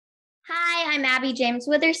I'm Abby James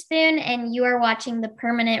Witherspoon, and you are watching the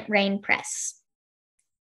Permanent Rain Press.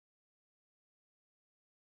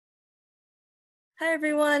 Hi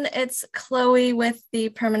everyone, it's Chloe with the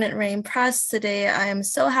Permanent Rain Press. Today I am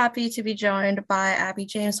so happy to be joined by Abby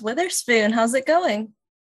James Witherspoon. How's it going?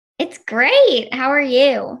 It's great. How are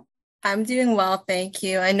you? I'm doing well, thank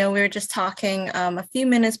you. I know we were just talking a few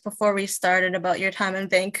minutes before we started about your time in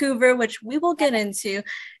Vancouver, which we will get into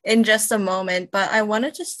in just a moment, but I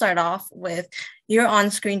wanted to start off with your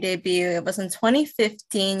on-screen debut. It was in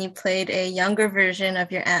 2015. You played a younger version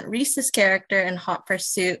of your Aunt Reese's character in Hot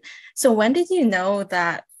Pursuit. So when did you know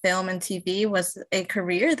that film and TV was a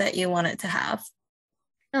career that you wanted to have?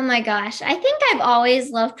 Oh my gosh. I think I've always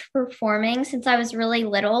loved performing since I was really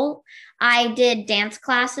little. I did dance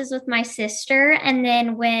classes with my sister. And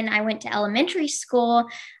then when I went to elementary school,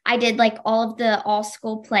 I did like all of the all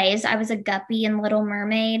school plays. I was a guppy in Little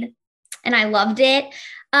Mermaid and I loved it.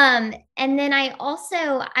 And then I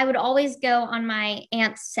would always go on my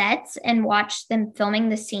aunt's sets and watch them filming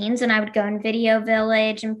the scenes. And I would go in Video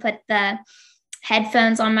Village and put the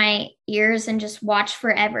headphones on my ears and just watch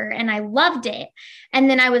forever. And I loved it. And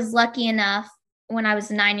then I was lucky enough when I was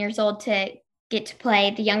 9 years old to get to play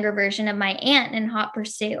the younger version of my aunt in Hot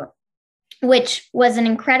Pursuit, which was an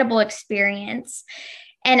incredible experience.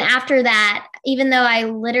 And after that, even though I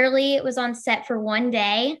literally was on set for one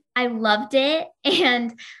day, I loved it.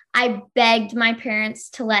 And I begged my parents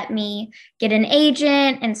to let me get an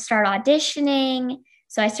agent and start auditioning.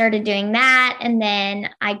 So I started doing that. And then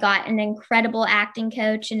I got an incredible acting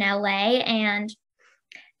coach in LA. And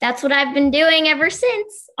that's what I've been doing ever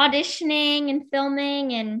since, auditioning and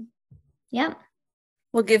filming. And yeah.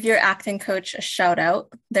 We'll give your acting coach a shout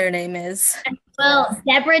out. Their name is? Well,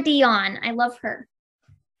 Deborah Dion. I love her.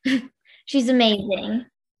 She's amazing.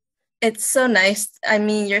 It's so nice. I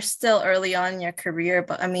mean, you're still early on in your career,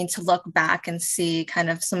 but I mean, to look back and see kind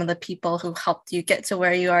of some of the people who helped you get to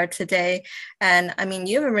where you are today. And I mean,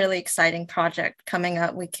 you have a really exciting project coming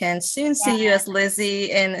up. We can soon see you as Lizzie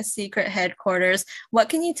in Secret Headquarters. What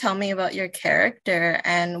can you tell me about your character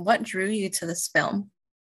and what drew you to this film?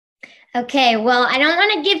 Okay, well, I don't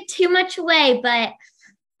want to give too much away, but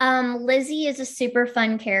Lizzie is a super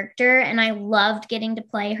fun character, and I loved getting to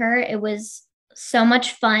play her. It was so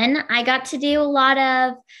much fun. I got to do a lot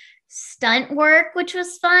of stunt work, which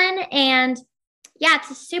was fun. And yeah, it's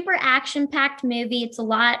a super action-packed movie. It's a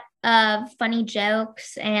lot of funny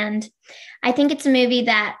jokes, and I think it's a movie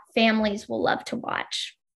that families will love to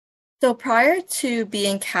watch. So prior to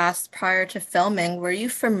being cast, prior to filming, were you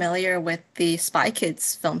familiar with the Spy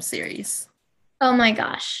Kids film series? Oh my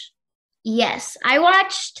gosh. Yes, I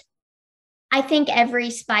watched, I think, every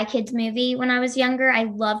Spy Kids movie when I was younger. I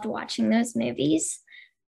loved watching those movies.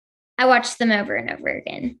 I watched them over and over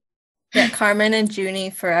again. Yeah, Carmen and Junie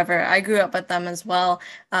forever. I grew up with them as well.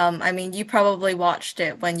 I mean, you probably watched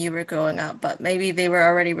it when you were growing up, but maybe they were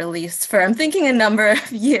already released for, I'm thinking, a number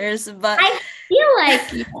of years. But I feel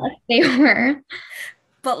like yes, they were.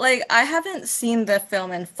 But like I haven't seen the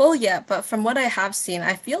film in full yet, but from what I have seen,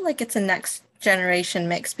 I feel like it's a next generation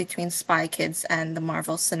mix between Spy Kids and the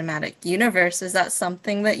Marvel Cinematic Universe. Is that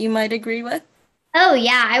something that you might agree with? Oh,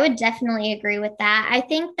 yeah, I would definitely agree with that. I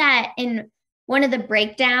think that in one of the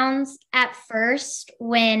breakdowns at first,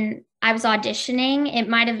 when I was auditioning, it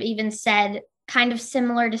might have even said kind of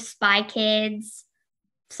similar to Spy Kids,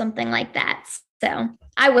 something like that. So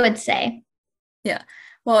I would say. Yeah.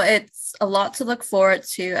 Well, it's a lot to look forward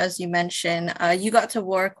to, as you mentioned. You got to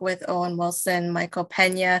work with Owen Wilson, Michael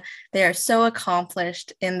Pena. They are so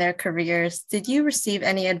accomplished in their careers. Did you receive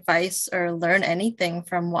any advice or learn anything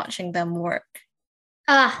from watching them work?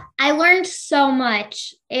 I learned so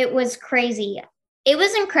much. It was crazy. It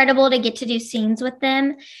was incredible to get to do scenes with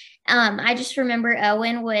them. I just remember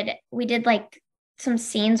we did like some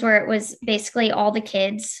scenes where it was basically all the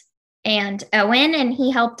kids and Owen, and he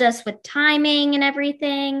helped us with timing and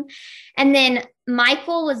everything. And then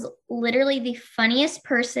Michael was literally the funniest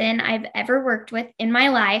person I've ever worked with in my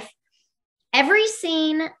life. Every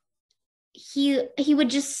scene, he would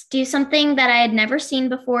just do something that I had never seen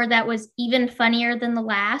before that was even funnier than the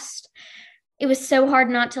last. It was so hard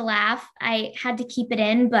not to laugh. I had to keep it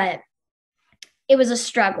in, but it was a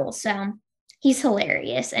struggle. So he's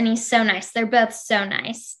hilarious and he's so nice. They're both so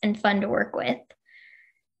nice and fun to work with.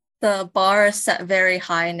 The bar is set very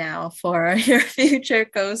high now for your future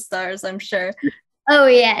co-stars, I'm sure. Oh,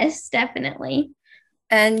 yes, definitely.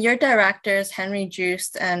 And your directors, Henry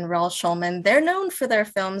Joost and Raoul Schulman, they're known for their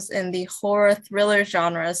films in the horror thriller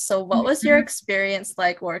genres. So what was your experience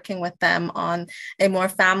like working with them on a more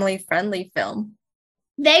family-friendly film?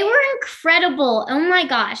 They were incredible. Oh my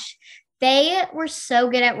gosh. They were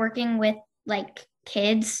so good at working with like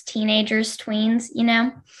kids, teenagers, tweens, you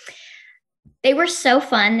know. They were so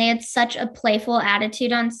fun. They had such a playful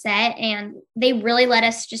attitude on set, and they really let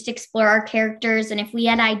us just explore our characters. And if we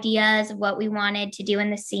had ideas of what we wanted to do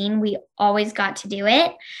in the scene, we always got to do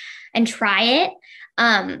it and try it.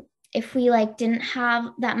 If we like didn't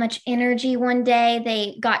have that much energy one day,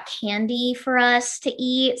 they got candy for us to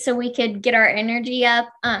eat so we could get our energy up.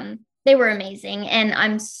 They were amazing, and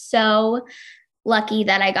I'm so lucky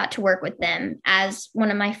that I got to work with them as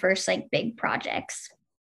one of my first like big projects.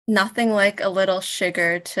 Nothing like a little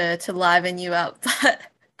sugar to liven you up. But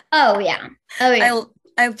Oh yeah. Oh yeah.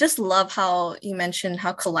 I just love how you mentioned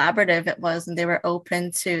how collaborative it was and they were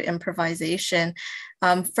open to improvisation.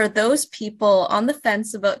 For those people on the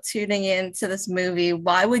fence about tuning in to this movie,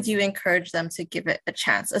 why would you encourage them to give it a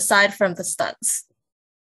chance aside from the stunts?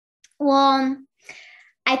 Well,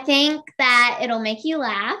 I think that it'll make you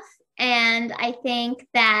laugh. And I think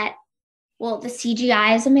that, well, the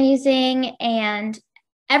CGI is amazing and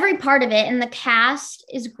every part of it, and the cast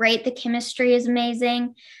is great. The chemistry is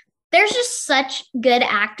amazing. There's just such good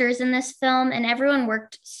actors in this film, and everyone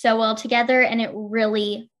worked so well together, and it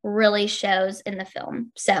really, really shows in the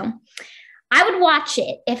film. So I would watch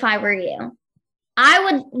it if I were you.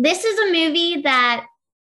 This is a movie that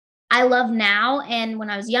I love now, and when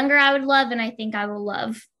I was younger, I would love, and I think I will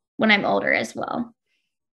love when I'm older as well.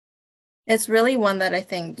 It's really one that I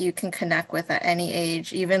think you can connect with at any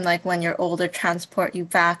age, even like when you're older, transport you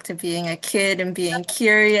back to being a kid and being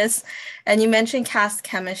curious. And you mentioned cast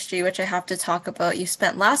chemistry, which I have to talk about. You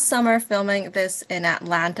spent last summer filming this in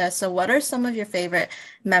Atlanta. So what are some of your favorite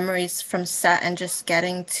memories from set and just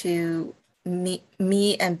getting to meet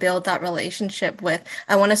and build that relationship with,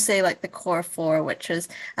 I want to say like the core four, which is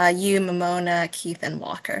you, Mamona, Keith, and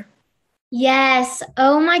Walker. Yes.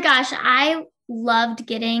 Oh my gosh. I loved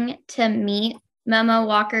getting to meet Momo,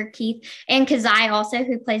 Walker, Keith, and Kazai also,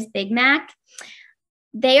 who plays Big Mac.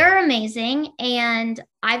 They are amazing, and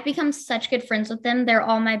I've become such good friends with them. They're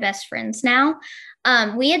all my best friends now.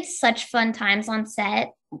 We had such fun times on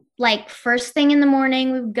set. Like first thing in the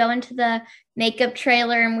morning, we would go into the makeup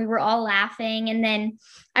trailer and we were all laughing. And then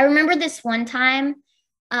I remember this one time,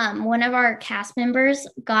 one of our cast members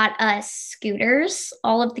got us scooters,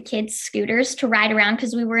 all of the kids' scooters to ride around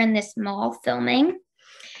because we were in this mall filming.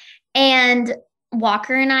 And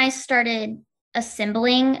Walker and I started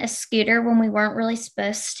assembling a scooter when we weren't really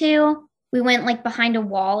supposed to. We went like behind a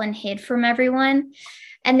wall and hid from everyone.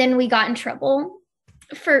 And then we got in trouble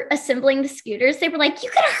for assembling the scooters. They were like, you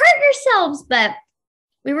could hurt yourselves, but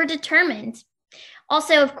we were determined.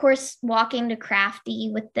 Also, of course, walking to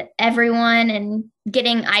Crafty with everyone and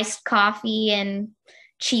getting iced coffee and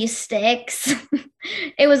cheese sticks.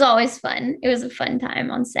 It was always fun. It was a fun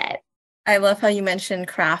time on set. I love how you mentioned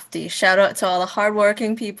Crafty. Shout out to all the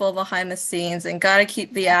hardworking people behind the scenes and gotta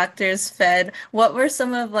keep the actors fed. What were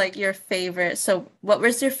some of like your favorite? So what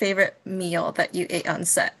was your favorite meal that you ate on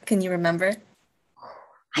set? Can you remember?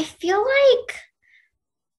 I feel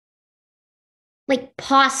like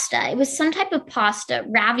pasta. It was some type of pasta,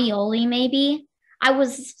 ravioli maybe. I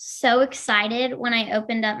was so excited when I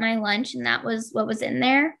opened up my lunch and that was what was in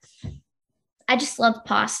there. I just love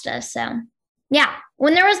pasta. So, yeah,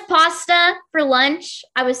 when there was pasta for lunch,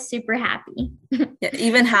 I was super happy. Yeah,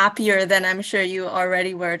 even happier than I'm sure you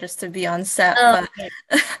already were just to be on set. Oh,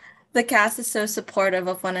 But the cast is so supportive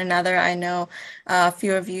of one another. I know a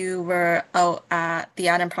few of you were out at the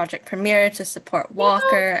Adam Project premiere to support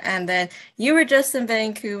Walker, and then you were just in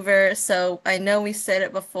Vancouver. So I know we said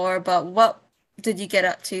it before, but what did you get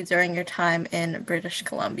up to during your time in British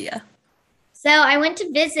Columbia? so I went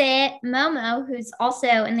to visit Momo, who's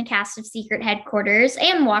also in the cast of Secret Headquarters,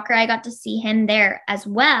 and Walker. I got to see him there as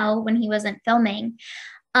well when he wasn't filming.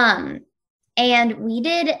 Um, and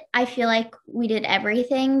I feel like we did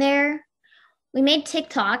everything there. We made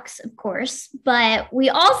TikToks, of course, but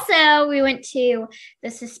we went to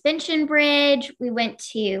the suspension bridge. We went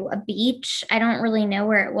to a beach. I don't really know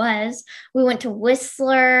where it was. We went to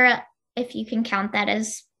Whistler, if you can count that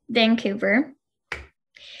as Vancouver.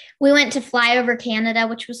 We went to Flyover Canada,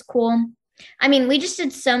 which was cool. I mean, we just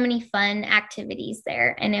did so many fun activities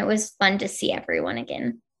there, and it was fun to see everyone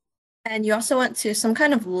again. And you also went to some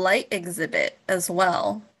kind of light exhibit as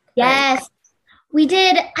well, right? Yes, we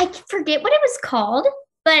did. I forget what it was called,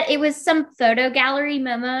 but it was some photo gallery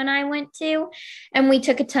Momo and I went to, and we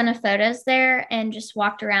took a ton of photos there and just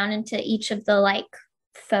walked around into each of the like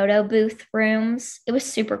photo booth rooms. It was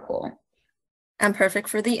super cool. And perfect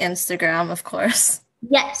for the Instagram, of course.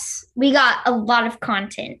 Yes, we got a lot of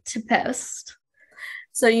content to post.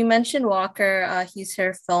 So you mentioned Walker. He's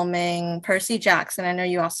here filming Percy Jackson. I know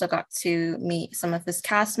you also got to meet some of his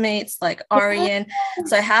castmates like Arian.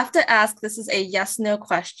 So I have to ask, this is a yes/no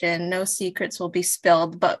question. No secrets will be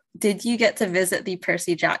spilled, but did you get to visit the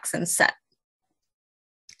Percy Jackson set?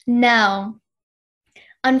 No,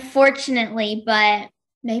 unfortunately, but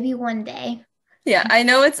maybe one day. Yeah, I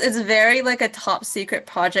know it's very like a top secret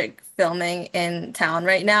project filming in town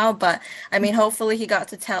right now, but I mean, hopefully they got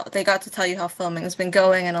to tell you how filming has been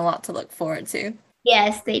going and a lot to look forward to.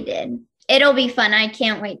 Yes, they did. It'll be fun. I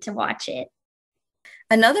can't wait to watch it.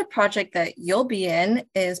 Another project that you'll be in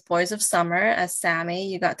is Boys of Summer as Sammy.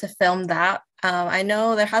 You got to film that. I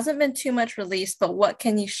know there hasn't been too much released, but what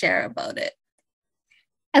can you share about it?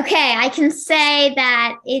 Okay, I can say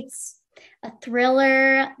that it's a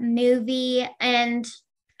thriller movie, and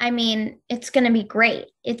I mean, it's going to be great.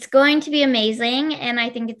 It's going to be amazing, and I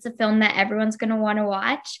think it's a film that everyone's going to want to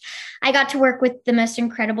watch. I got to work with the most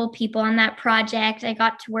incredible people on that project. I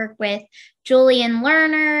got to work with Julian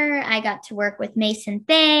Lerner. I got to work with Mason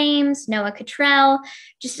Thames, Noah Cottrell,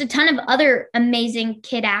 just a ton of other amazing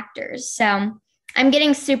kid actors. So I'm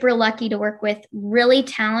getting super lucky to work with really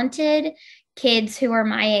talented kids who are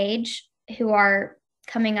my age, who are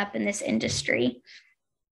coming up in this industry.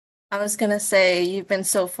 I was gonna say you've been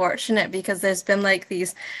so fortunate because there's been like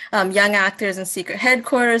these young actors in Secret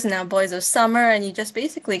Headquarters and now Boys of Summer, and you just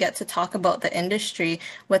basically get to talk about the industry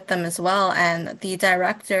with them as well. And the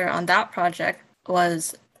director on that project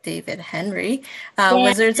was David Henry, Yeah.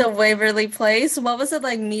 Wizards of Waverly Place. What was it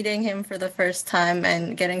like meeting him for the first time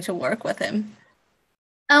and getting to work with him?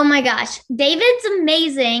 Oh my gosh. David's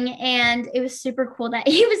amazing. And it was super cool that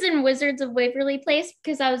he was in Wizards of Waverly Place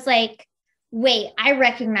because I was like, wait, I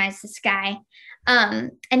recognize this guy.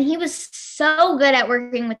 And he was so good at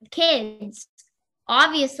working with kids.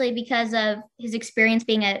 Obviously, because of his experience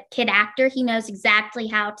being a kid actor, he knows exactly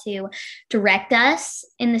how to direct us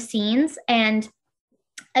in the scenes. And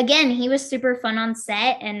again, he was super fun on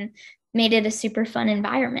set and made it a super fun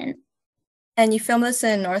environment. And you filmed this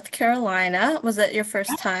in North Carolina. Was it your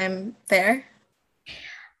first time there?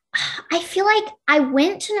 I feel like I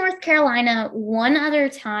went to North Carolina one other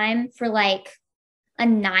time for like a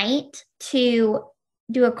night to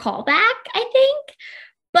do a callback, I think.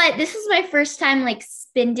 But this was my first time like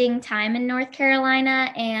spending time in North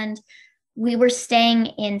Carolina, and we were staying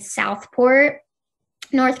in Southport,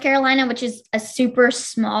 North Carolina, which is a super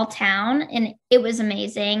small town, and it was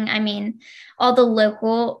amazing. I mean, all the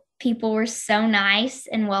local people were so nice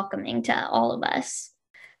and welcoming to all of us.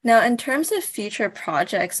 Now, in terms of future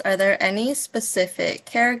projects, are there any specific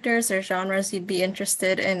characters or genres you'd be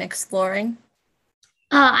interested in exploring?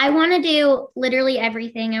 I want to do literally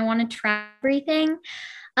everything. I want to try everything.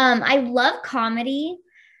 I love comedy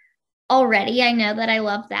already. I know that I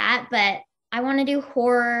love that, but I want to do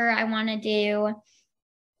horror. I want to do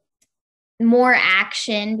more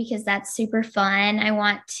action because that's super fun. I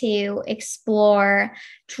want to explore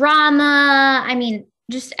drama. I mean,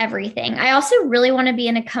 just everything. I also really want to be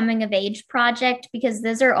in a coming of age project because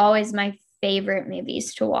those are always my favorite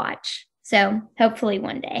movies to watch. So hopefully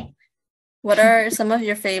one day. What are some of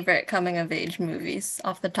your favorite coming of age movies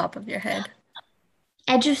off the top of your head?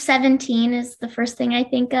 Edge of 17 is the first thing I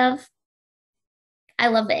think of. I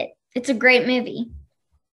love it. It's a great movie.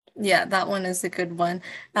 Yeah, that one is a good one.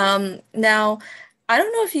 Now, I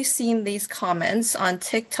don't know if you've seen these comments on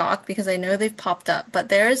TikTok because I know they've popped up, but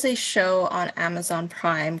there is a show on Amazon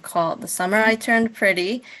Prime called The Summer I Turned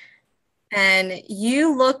Pretty. And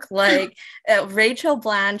you look like Rachel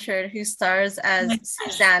Blanchard, who stars as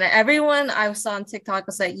Susanna. Everyone I saw on TikTok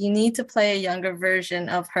was like, you need to play a younger version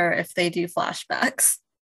of her if they do flashbacks.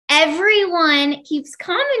 Everyone keeps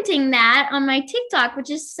commenting that on my TikTok, which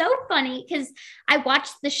is so funny because I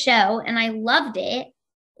watched the show and I loved it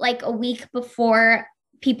like a week before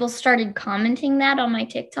people started commenting that on my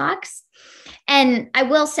TikToks. And I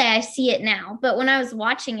will say I see it now, but when I was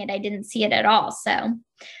watching it, I didn't see it at all. So,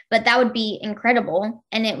 but that would be incredible.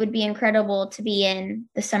 And it would be incredible to be in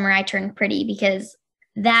The Summer I Turned Pretty because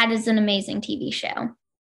that is an amazing TV show.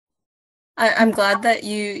 I'm glad that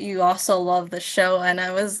you also love the show. And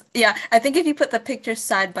yeah, I think if you put the pictures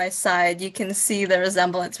side by side, you can see the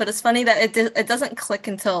resemblance. But it's funny that it doesn't click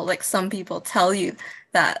until like some people tell you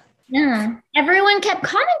that. Yeah. Everyone kept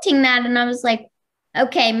commenting that. And I was like,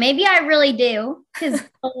 okay, maybe I really do because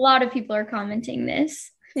a lot of people are commenting this.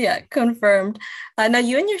 Yeah, confirmed. Now,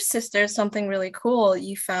 you and your sister, something really cool.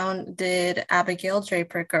 You founded Abigail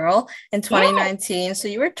Draper Girl in Yeah. 2019. So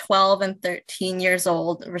you were 12 and 13 years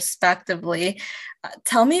old, respectively.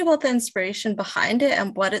 Tell me about the inspiration behind it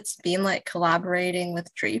and what it's been like collaborating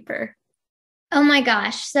with Draper. Oh my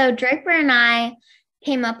gosh. So Draper and I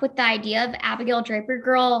came up with the idea of Abigail Draper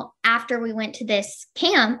Girl after we went to this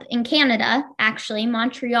camp in Canada, actually,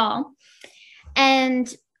 Montreal.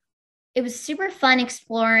 And it was super fun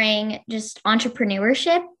exploring just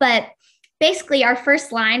entrepreneurship. But basically, our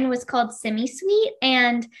first line was called Semi Sweet.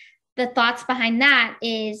 And the thoughts behind that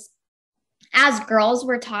is as girls,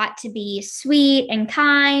 we're taught to be sweet and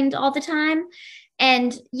kind all the time.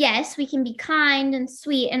 And yes, we can be kind and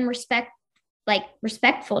sweet and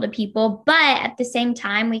respectful to people, but at the same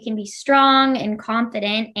time, we can be strong and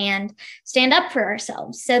confident and stand up for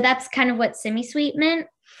ourselves. So that's kind of what semi sweet meant.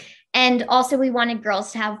 And also, we wanted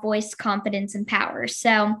girls to have voice, confidence, and power.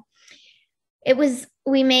 So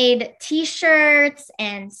we made t-shirts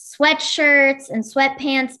and sweatshirts and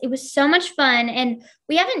sweatpants. It was so much fun. And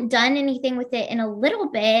we haven't done anything with it in a little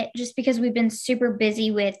bit just because we've been super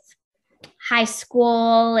busy with high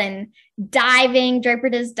school and diving. Draper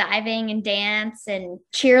does diving and dance and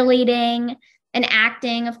cheerleading and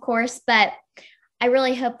acting, of course. But I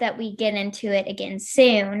really hope that we get into it again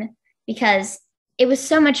soon because it was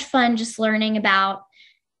so much fun just learning about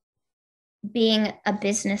being a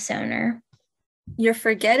business owner. You're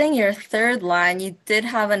forgetting your third line. You did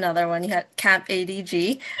have another one. You had Camp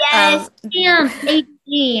ADG. Yes, Camp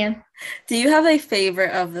ADG. Do you have a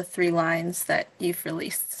favorite of the three lines that you've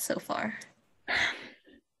released so far?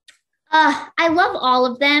 I love all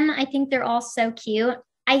of them. I think they're all so cute.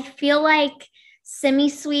 I feel like Semi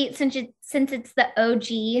Sweet, since it's the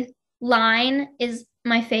OG line, is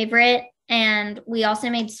my favorite. And we also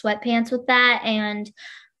made sweatpants with that. And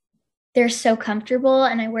they're so comfortable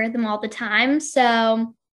and I wear them all the time.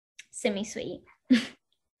 So semi sweet.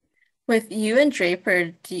 With you and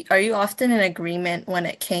Draper, are you often in agreement when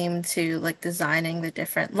it came to like designing the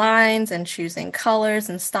different lines and choosing colors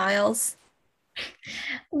and styles?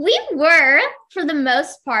 We were for the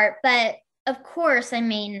most part, but of course, I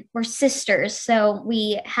mean, we're sisters. So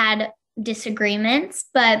we had disagreements,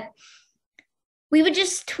 but we would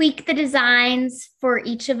just tweak the designs for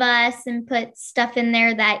each of us and put stuff in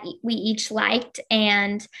there that we each liked.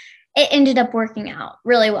 And it ended up working out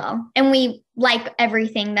really well. And we like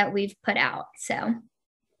everything that we've put out. So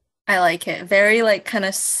I like it. Very like kind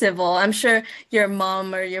of civil. I'm sure your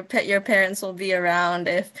mom or your parents will be around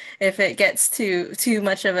if it gets too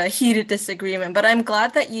much of a heated disagreement. But I'm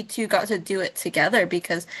glad that you two got to do it together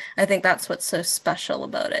because I think that's what's so special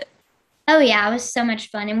about it. oh yeah, it was so much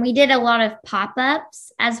fun. And we did a lot of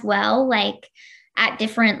pop-ups as well, like at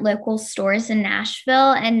different local stores in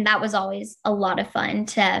Nashville. And that was always a lot of fun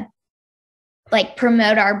to like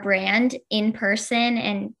promote our brand in person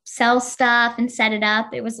and sell stuff and set it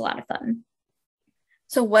up. It was a lot of fun.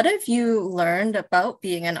 So what have you learned about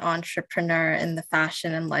being an entrepreneur in the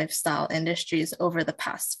fashion and lifestyle industries over the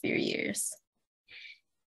past few years?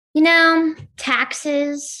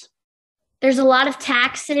 Taxes. There's a lot of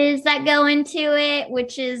taxes that go into it,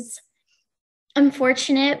 which is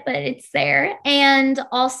unfortunate, but it's there. And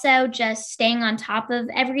also just staying on top of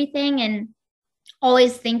everything and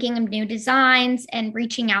always thinking of new designs and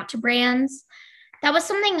reaching out to brands. That was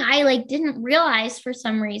something I didn't realize for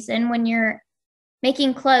some reason. When you're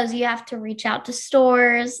making clothes, you have to reach out to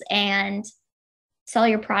stores and sell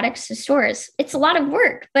your products to stores. It's a lot of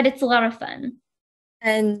work, but it's a lot of fun.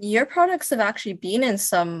 And your products have actually been in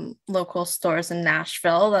some local stores in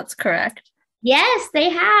Nashville, that's correct? Yes, they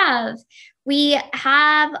have. We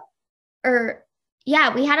have, or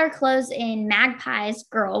yeah, we had our clothes in Magpie's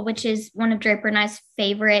Girl, which is one of Draper and I's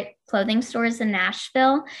favorite clothing stores in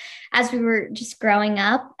Nashville as we were just growing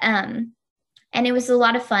up. And it was a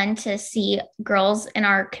lot of fun to see girls in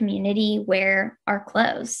our community wear our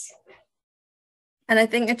clothes. And I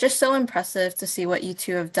think it's just so impressive to see what you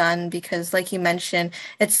two have done because, like you mentioned,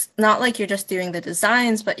 it's not like you're just doing the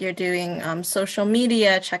designs, but you're doing social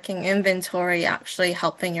media, checking inventory, actually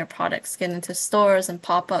helping your products get into stores and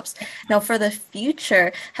pop-ups. Now, for the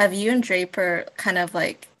future, have you and Draper kind of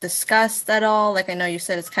discussed at all? Like I know you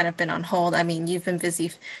said it's kind of been on hold. I mean, you've been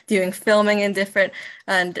busy doing filming in different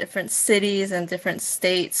cities and different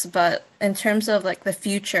states, but in terms of the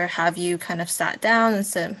future, have you kind of sat down and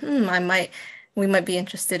said, we might be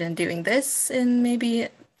interested in doing this in maybe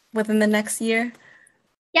within the next year?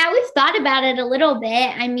 Yeah, we've thought about it a little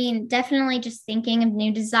bit. I mean, definitely just thinking of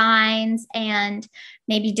new designs and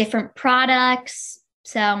maybe different products.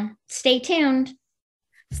 So stay tuned.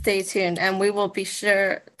 Stay tuned, and we will be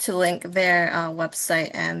sure to link their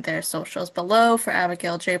website and their socials below for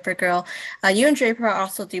Abigail Draper Girl. You and Draper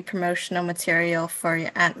also do promotional material for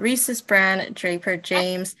your Aunt Reese's brand, Draper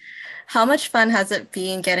James. How much fun has it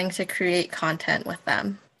been getting to create content with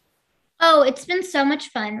them? Oh, it's been so much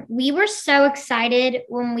fun. We were so excited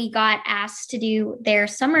when we got asked to do their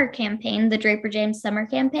summer campaign, the Draper James summer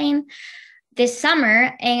campaign this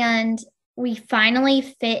summer, and we finally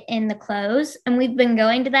fit in the clothes. And we've been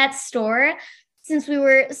going to that store since we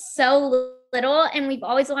were so little, and we've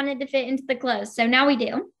always wanted to fit into the clothes. So now we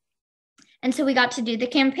do. And so we got to do the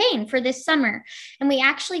campaign for this summer. And we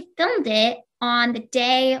actually filmed it on the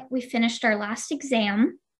day we finished our last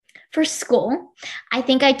exam for school. I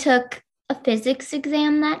think I took a physics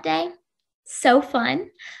exam that day. So fun.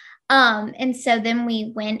 And so then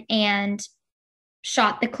we went and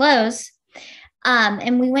shot the clothes.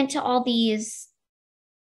 And we went to all these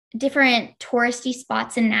different touristy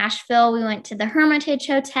spots in Nashville. We went to the Hermitage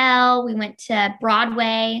Hotel. We went to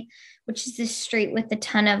Broadway, which is this street with a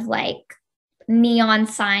ton of like neon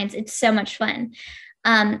signs. It's so much fun.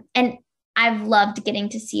 And I've loved getting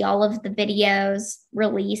to see all of the videos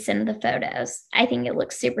release and the photos. I think it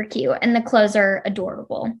looks super cute, and the clothes are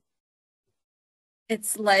adorable.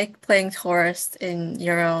 It's like playing tourist in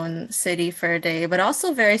your own city for a day, but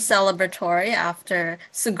also very celebratory after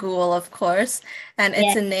school, of course. And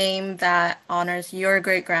it's Yeah. a name that honors your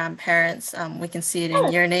great grandparents. We can see it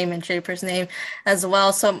in your name and Draper's name as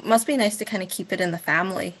well. So it must be nice to kind of keep it in the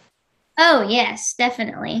family. Oh, yes,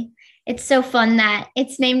 definitely. It's so fun that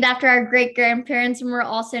it's named after our great grandparents, and we're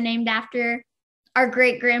also named after our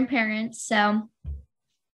great grandparents. So,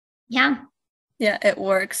 yeah. Yeah, it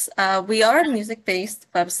works. We are a music-based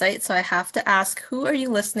website, so I have to ask, who are you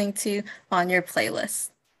listening to on your playlist?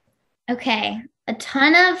 Okay. A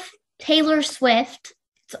ton of Taylor Swift.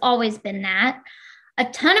 It's always been that. A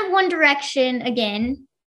ton of One Direction, again,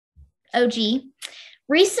 OG.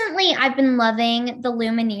 Recently, I've been loving the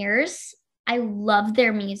Lumineers. I love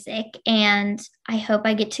their music, and I hope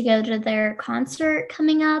I get to go to their concert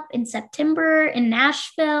coming up in September in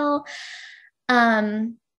Nashville.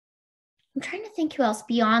 I'm trying to think who else.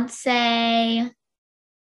 Beyonce.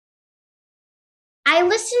 I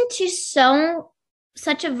listen to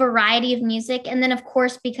such a variety of music, and then of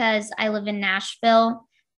course because I live in Nashville,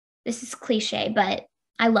 this is cliche, but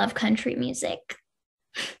I love country music.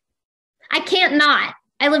 I can't not.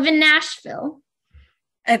 I live in Nashville.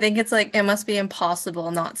 I think it's like it must be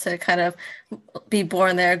impossible not to kind of be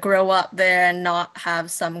born there, grow up there, and not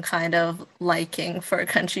have some kind of liking for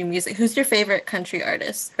country music. Who's your favorite country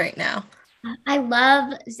artist right now? I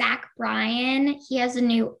love Zach Bryan. He has a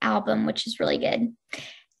new album, which is really good.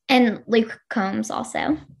 And Luke Combs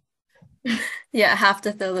also. Yeah, I have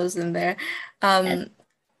to throw those in there. Yes. Um,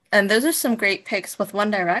 and those are some great picks with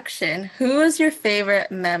One Direction. Who is your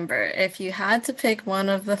favorite member? If you had to pick one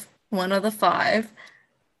of the five.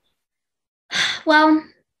 Well,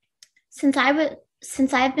 since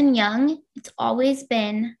I've been young, it's always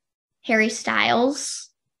been Harry Styles.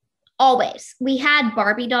 Always. We had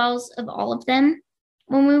Barbie dolls of all of them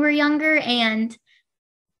when we were younger, and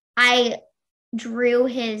I drew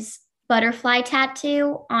his butterfly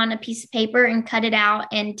tattoo on a piece of paper and cut it out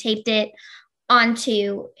and taped it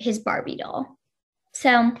onto his Barbie doll.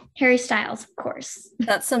 So, Harry Styles, of course.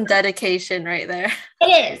 That's some dedication right there.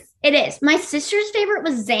 It is. It is. My sister's favorite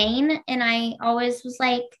was Zayn, and I always was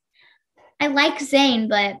like, I like Zayn,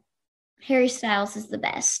 but Harry Styles is the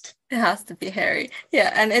best. It has to be Harry.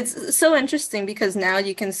 Yeah, and it's so interesting because now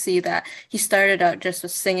you can see that he started out just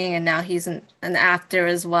with singing and now he's an actor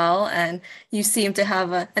as well. And you seem to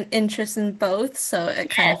have an interest in both, so it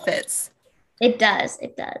kind of Yes. fits. It does.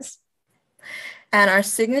 It does. And our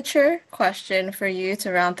signature question for you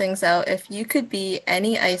to round things out, if you could be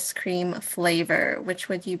any ice cream flavor, which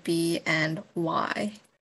would you be and why?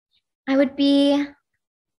 I would be,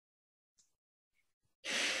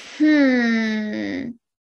 hmm,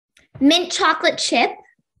 mint chocolate chip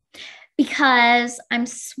because I'm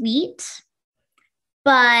sweet,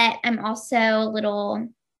 but I'm also a little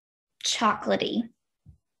chocolatey.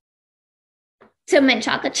 So mint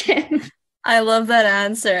chocolate chip. I love that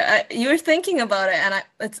answer. You were thinking about it,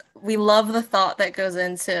 and we love the thought that goes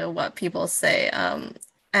into what people say.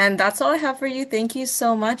 And that's all I have for you. Thank you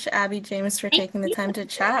so much, Abby James, for Thank taking the you. time to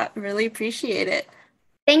chat. Really appreciate it.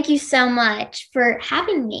 Thank you so much for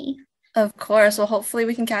having me. Of course. Well, hopefully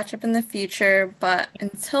we can catch up in the future. But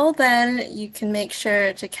until then, you can make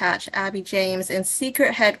sure to catch Abby James in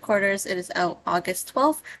Secret Headquarters. It is out August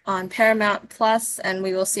 12th on Paramount Plus, and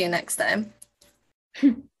we will see you next time.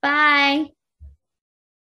 Bye.